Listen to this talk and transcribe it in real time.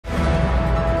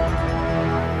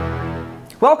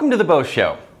Welcome to the Beau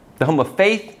Show, the home of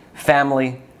faith,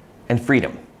 family, and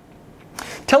freedom.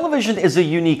 Television is a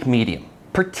unique medium,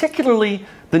 particularly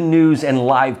the news and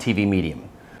live TV medium,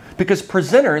 because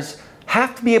presenters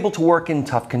have to be able to work in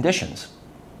tough conditions.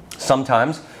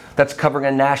 Sometimes that's covering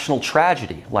a national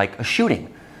tragedy like a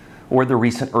shooting or the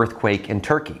recent earthquake in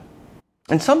Turkey.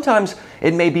 And sometimes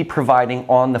it may be providing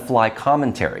on-the-fly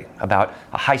commentary about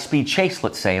a high-speed chase,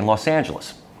 let's say, in Los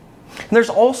Angeles. And there's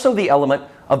also the element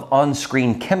of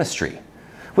on-screen chemistry,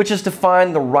 which is to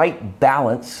find the right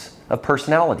balance of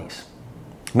personalities.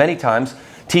 Many times,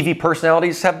 TV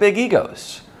personalities have big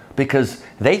egos because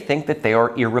they think that they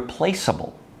are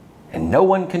irreplaceable and no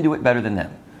one can do it better than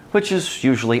them, which is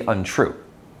usually untrue.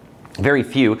 Very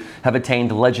few have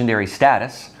attained legendary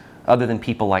status other than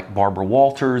people like Barbara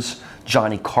Walters,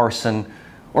 Johnny Carson,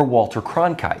 or Walter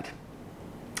Cronkite.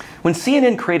 When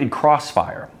CNN created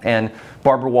Crossfire and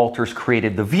Barbara Walters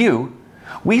created The View,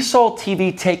 we saw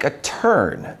TV take a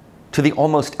turn to the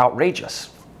almost outrageous,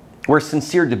 where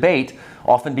sincere debate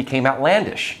often became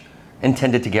outlandish,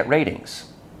 intended to get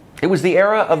ratings. It was the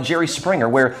era of Jerry Springer,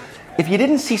 where if you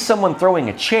didn't see someone throwing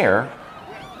a chair,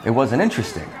 it wasn't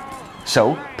interesting.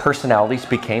 So personalities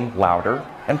became louder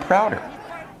and prouder.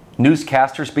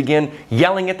 Newscasters began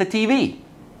yelling at the TV.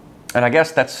 And I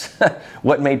guess that's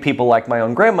what made people like my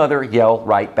own grandmother yell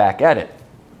right back at it.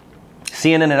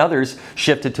 CNN and others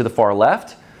shifted to the far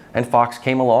left, and Fox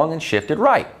came along and shifted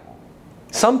right.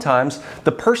 Sometimes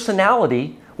the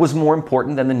personality was more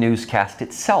important than the newscast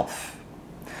itself.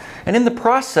 And in the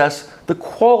process, the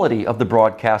quality of the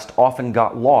broadcast often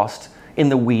got lost in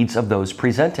the weeds of those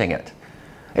presenting it.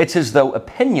 It's as though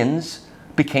opinions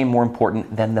became more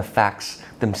important than the facts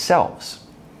themselves.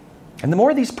 And the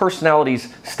more these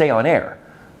personalities stay on air,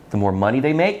 the more money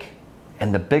they make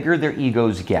and the bigger their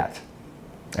egos get.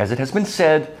 As it has been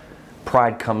said,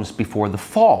 pride comes before the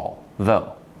fall,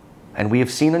 though. And we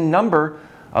have seen a number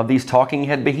of these talking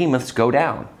head behemoths go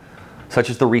down, such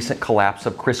as the recent collapse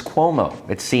of Chris Cuomo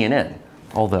at CNN,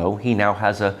 although he now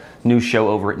has a new show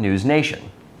over at News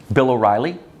Nation. Bill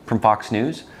O'Reilly from Fox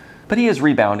News, but he has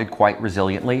rebounded quite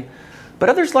resiliently. But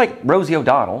others like Rosie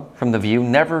O'Donnell from The View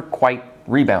never quite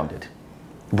rebounded.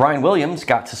 Brian Williams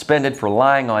got suspended for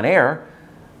lying on air,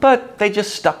 but they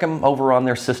just stuck him over on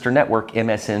their sister network,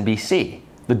 MSNBC,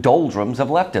 the doldrums of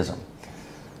leftism.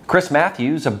 Chris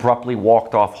Matthews abruptly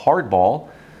walked off Hardball.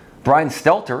 Brian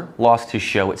Stelter lost his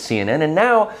show at CNN, and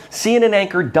now CNN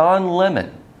anchor Don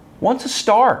Lemon, once a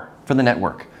star for the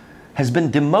network, has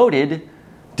been demoted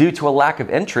due to a lack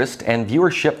of interest and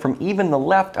viewership from even the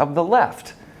left of the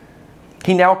left.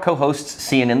 He now co-hosts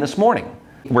CNN This Morning,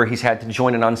 where he's had to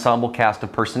join an ensemble cast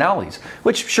of personalities,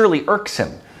 which surely irks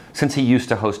him since he used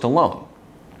to host alone.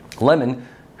 Lemon,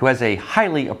 who has a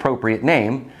highly appropriate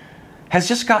name, has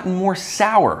just gotten more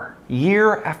sour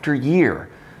year after year.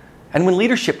 And when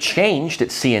leadership changed at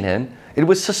CNN, it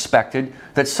was suspected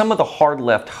that some of the hard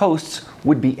left hosts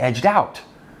would be edged out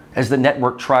as the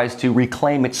network tries to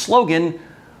reclaim its slogan,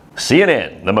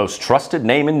 CNN, the most trusted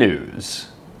name in news.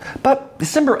 But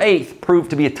December 8th proved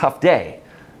to be a tough day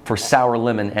for Sour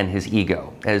Lemon and his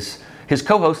ego, as his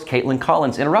co-host Kaitlan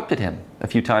Collins interrupted him a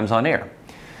few times on air.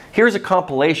 Here's a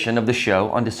compilation of the show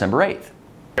on December 8th.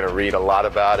 I'm going to read a lot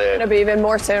about it. It'll be even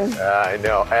more soon. I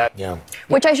know. Yeah.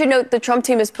 Which I should note, the Trump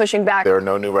team is pushing back. There are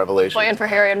no new revelations. Plan for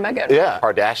Harry and Meghan. Yeah.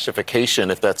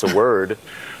 Kardashification, if that's a word,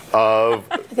 of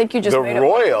I think you just the made it.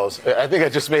 Royals. I think I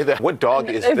just made that. What dog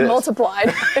is They've this?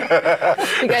 multiplied.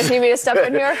 You guys need me to step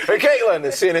in here? Hey, Caitlin, the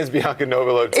CNN's Bianca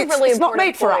Novello. It's not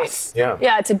made for us. Yeah.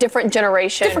 Yeah, it's a different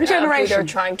generation. Different generation. Who they're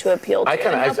trying to appeal to.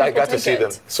 I got to see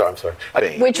them. Sorry, I'm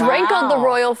sorry. Which rankled the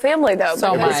royal family, though.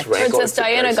 So because much. Princess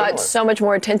Diana got so much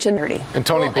more attention. And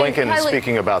Tony Blinken is Kylie,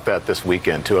 speaking about that this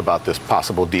weekend, too, about this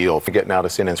possible deal. Forget now to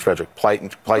CNN's Frederick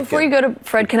Pleitgen. Before you go to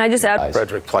Fred, can I just add?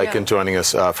 Frederick Pleitgen joining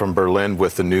us from Berlin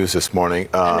with the news this morning.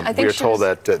 We are told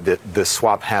that the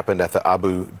swap happened at the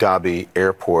Abu Dhabi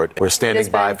airport. We're standing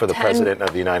by for the President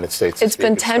of the United States. It's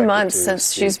been 10 months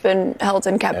since she's been held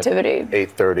in captivity.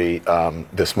 8:30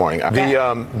 this morning.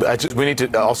 We need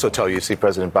to also tell you, see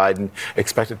President Biden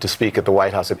expected to speak at the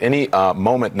White House at any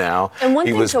moment now. And one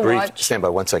he thing was to briefed. watch. Stand by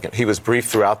 1 second. He was briefed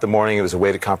throughout the morning. He was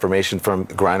awaited confirmation from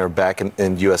Griner back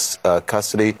in U.S.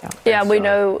 custody. Yeah, we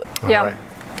know. Yeah. Right.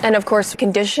 And of course,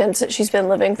 conditions that she's been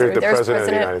living through. The President of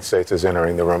the United States is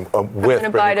entering the room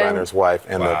with Brittany Biden. Griner's wife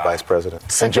and the Vice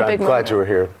President. Such and John, a big glad moment. you were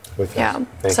here with us. Yeah,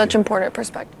 Thank such you. important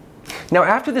perspective. Now,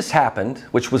 after this happened,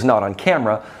 which was not on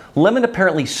camera, Lemon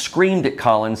apparently screamed at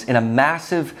Collins in a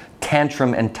massive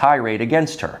tantrum and tirade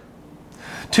against her.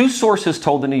 Two sources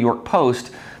told the New York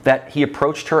Post that he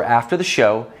approached her after the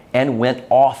show and went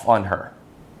off on her.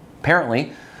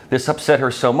 Apparently, This upset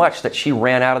her so much that she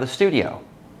ran out of the studio.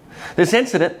 This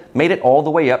incident made it all the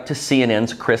way up to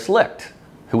CNN's Chris Licht,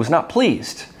 who was not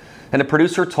pleased, and the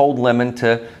producer told Lemon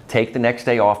to take the next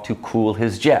day off to cool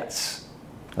his jets.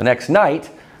 The next night,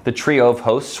 the trio of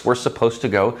hosts were supposed to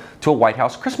go to a White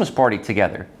House Christmas party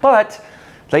together, but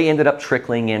they ended up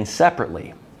trickling in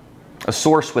separately. A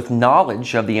source with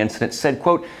knowledge of the incident said,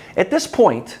 quote, "At this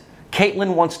point,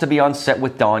 Kaitlan wants to be on set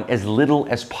with Dawn as little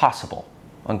as possible,"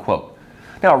 unquote.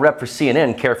 Now, a rep for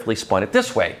CNN carefully spun it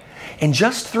this way. In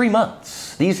just 3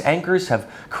 months, these anchors have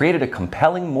created a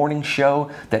compelling morning show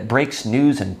that breaks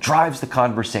news and drives the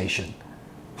conversation.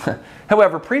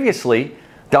 However, previously,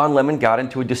 Don Lemon got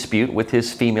into a dispute with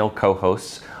his female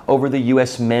co-hosts over the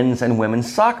U.S. men's and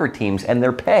women's soccer teams and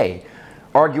their pay,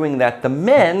 arguing that the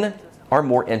men are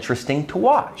more interesting to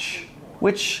watch,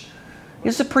 which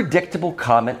is a predictable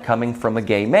comment coming from a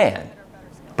gay man.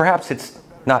 Perhaps it's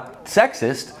not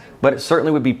sexist, but it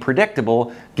certainly would be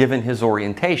predictable given his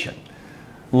orientation.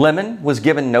 Lemon was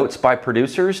given notes by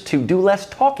producers to do less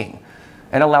talking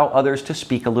and allow others to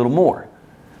speak a little more.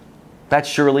 That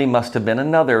surely must have been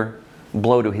another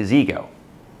blow to his ego.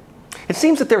 It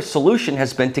seems that their solution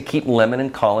has been to keep Lemon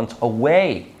and Collins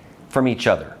away from each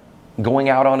other, going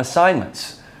out on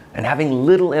assignments, and having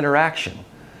little interaction.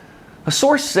 A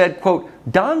source said, quote,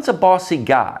 "Don's a bossy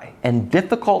guy and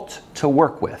difficult to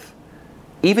work with.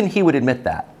 Even he would admit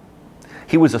that.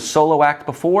 He was a solo act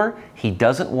before. He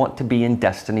doesn't want to be in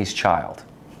Destiny's Child."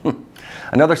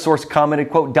 Another source commented,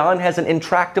 quote, "Don has an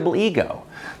intractable ego.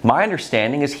 My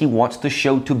understanding is he wants the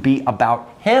show to be about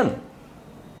him.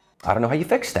 I don't know how you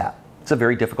fix that. It's a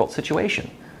very difficult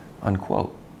situation,"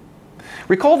 unquote.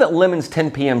 Recall that Lemon's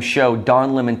 10 p.m. show,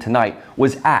 Don Lemon Tonight,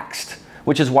 was axed,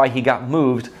 which is why he got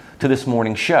moved to this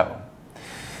morning show.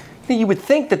 You would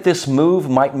think that this move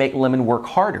might make Lemon work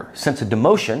harder, since a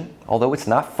demotion, although it's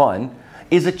not fun,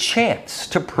 is a chance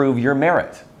to prove your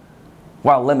merit.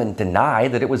 While Lemon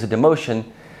denied that it was a demotion,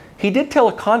 he did tell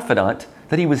a confidant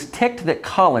that he was ticked that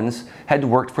Collins had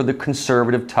worked for the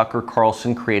conservative Tucker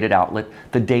Carlson-created outlet,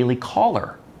 The Daily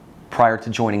Caller, prior to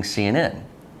joining CNN.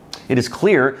 It is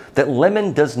clear that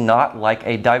Lemon does not like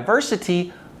a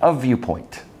diversity of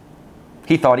viewpoint.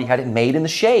 He thought he had it made in the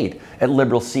shade at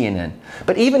liberal CNN,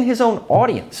 but even his own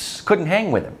audience couldn't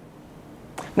hang with him.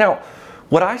 Now,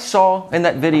 what I saw in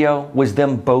that video was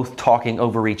them both talking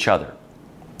over each other.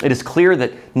 It is clear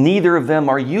that neither of them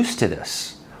are used to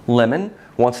this. Lemon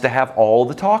wants to have all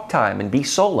the talk time and be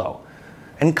solo,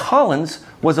 and Collins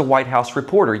was a White House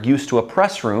reporter used to a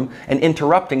press room and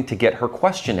interrupting to get her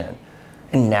question in,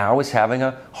 and now is having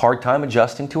a hard time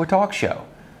adjusting to a talk show.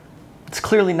 It's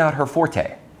clearly not her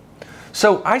forte.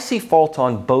 So I see fault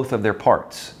on both of their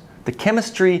parts. The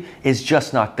chemistry is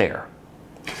just not there.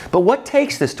 But what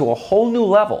takes this to a whole new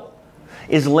level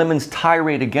is Lemon's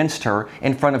tirade against her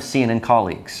in front of CNN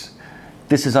colleagues.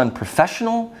 This is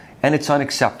unprofessional and it's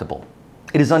unacceptable.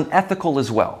 It is unethical as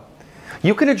well.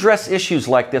 You can address issues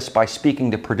like this by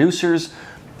speaking to producers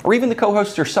or even the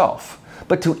co-host herself.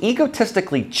 But to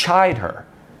egotistically chide her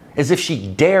as if she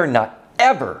dare not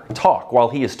ever talk while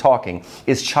he is talking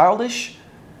is childish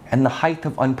and the height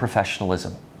of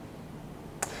unprofessionalism.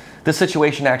 This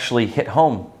situation actually hit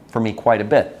home for me quite a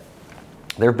bit.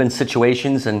 There have been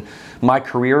situations in my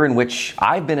career in which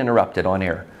I've been interrupted on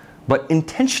air, but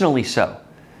intentionally so,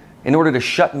 in order to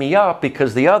shut me up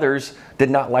because the others did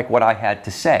not like what I had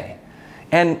to say.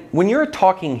 And when you're a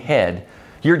talking head,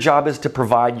 your job is to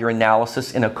provide your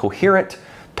analysis in a coherent,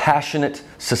 passionate,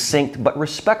 succinct, but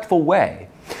respectful way.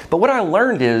 But what I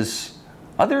learned is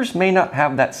others may not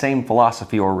have that same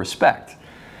philosophy or respect.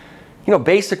 You know,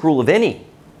 basic rule of any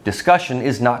discussion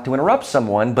is not to interrupt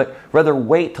someone, but rather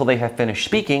wait till they have finished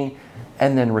speaking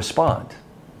and then respond.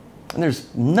 And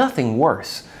there's nothing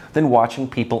worse than watching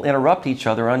people interrupt each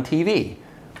other on TV,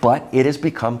 but it has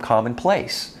become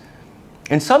commonplace.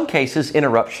 In some cases,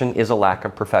 interruption is a lack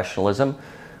of professionalism,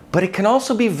 but it can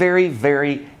also be very,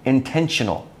 very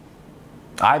intentional.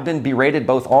 I've been berated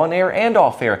both on air and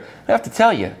off air. I have to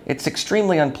tell you, it's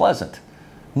extremely unpleasant.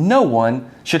 No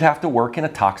one should have to work in a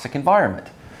toxic environment.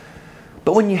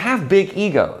 But when you have big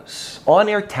egos,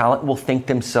 on-air talent will think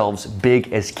themselves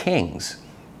big as kings.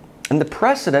 And the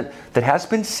precedent that has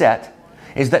been set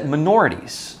is that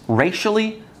minorities,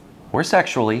 racially or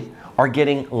sexually, are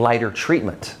getting lighter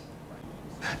treatment.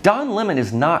 Don Lemon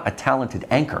is not a talented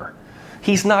anchor.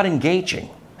 He's not engaging.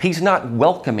 He's not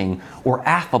welcoming or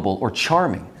affable or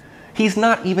charming. He's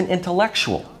not even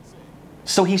intellectual.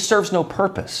 So he serves no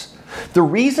purpose. The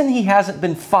reason he hasn't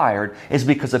been fired is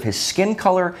because of his skin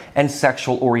color and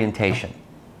sexual orientation.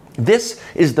 This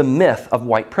is the myth of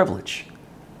white privilege.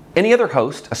 Any other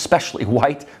host, especially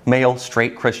white, male,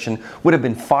 straight Christian, would have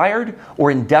been fired or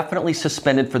indefinitely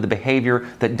suspended for the behavior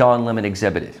that Don Lemon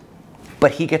exhibited.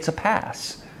 But he gets a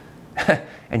pass.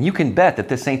 And you can bet that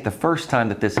this ain't the first time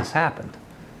that this has happened.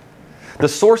 The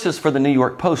sources for the New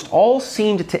York Post all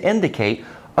seemed to indicate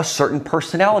a certain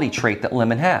personality trait that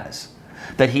Lemon has,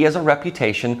 that he has a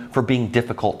reputation for being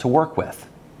difficult to work with.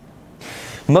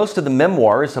 Most of the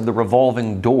memoirs of the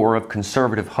revolving door of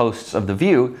conservative hosts of The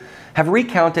View have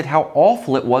recounted how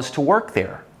awful it was to work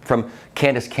there, from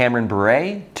Candace Cameron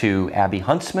Bure to Abby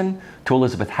Huntsman to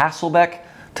Elizabeth Hasselbeck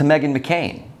to Meghan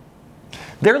McCain.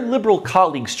 Their liberal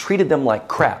colleagues treated them like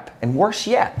crap, and worse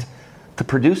yet, the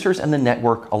producers and the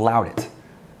network allowed it.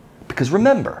 Because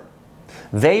remember,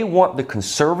 they want the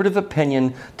conservative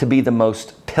opinion to be the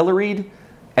most pilloried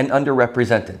and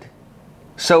underrepresented.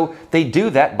 So they do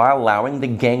that by allowing the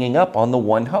ganging up on the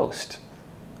one host.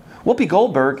 Whoopi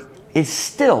Goldberg is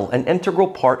still an integral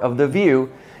part of The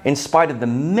View in spite of the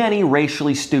many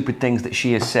racially stupid things that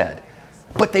she has said.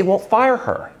 But they won't fire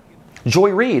her.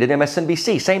 Joy Reid at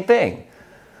MSNBC, same thing.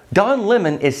 Don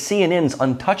Lemon is CNN's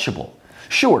untouchable.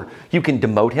 Sure, you can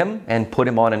demote him and put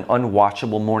him on an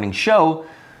unwatchable morning show,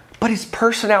 but his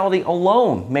personality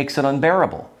alone makes it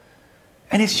unbearable.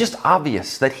 And it's just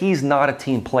obvious that he's not a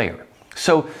team player.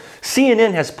 So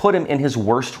CNN has put him in his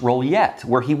worst role yet,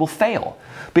 where he will fail,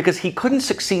 because he couldn't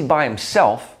succeed by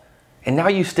himself, and now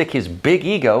you stick his big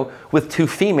ego with two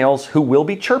females who will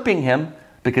be chirping him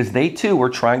because they too are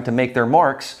trying to make their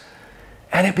marks,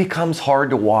 and it becomes hard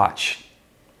to watch.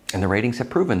 And the ratings have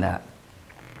proven that.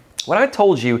 When I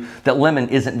told you that Lemon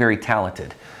isn't very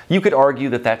talented, you could argue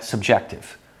that that's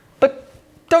subjective. But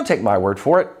don't take my word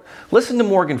for it. Listen to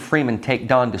Morgan Freeman take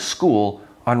Don to school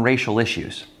on racial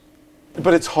issues.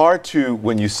 But it's hard to,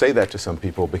 when you say that to some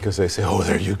people, because they say, oh,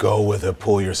 there you go with a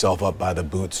pull yourself up by the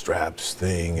bootstraps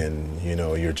thing, and, you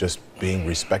know, you're just being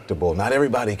respectable. Not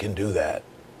everybody can do that.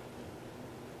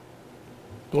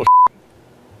 Well,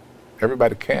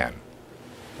 everybody can.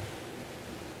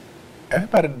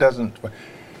 Everybody doesn't.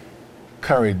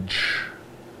 Courage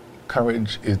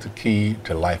is the key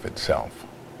to life itself.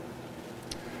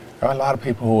 There are a lot of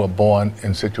people who are born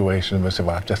in situations where they say,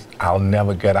 well, I'll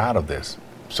never get out of this.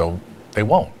 So they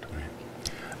won't.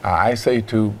 I say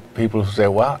to people who say,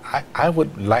 well, I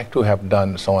would like to have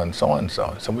done so and so and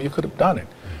so. So, well, you could have done it.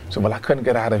 So, well, I couldn't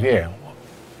get out of here.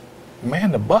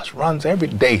 Man, the bus runs every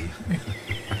day.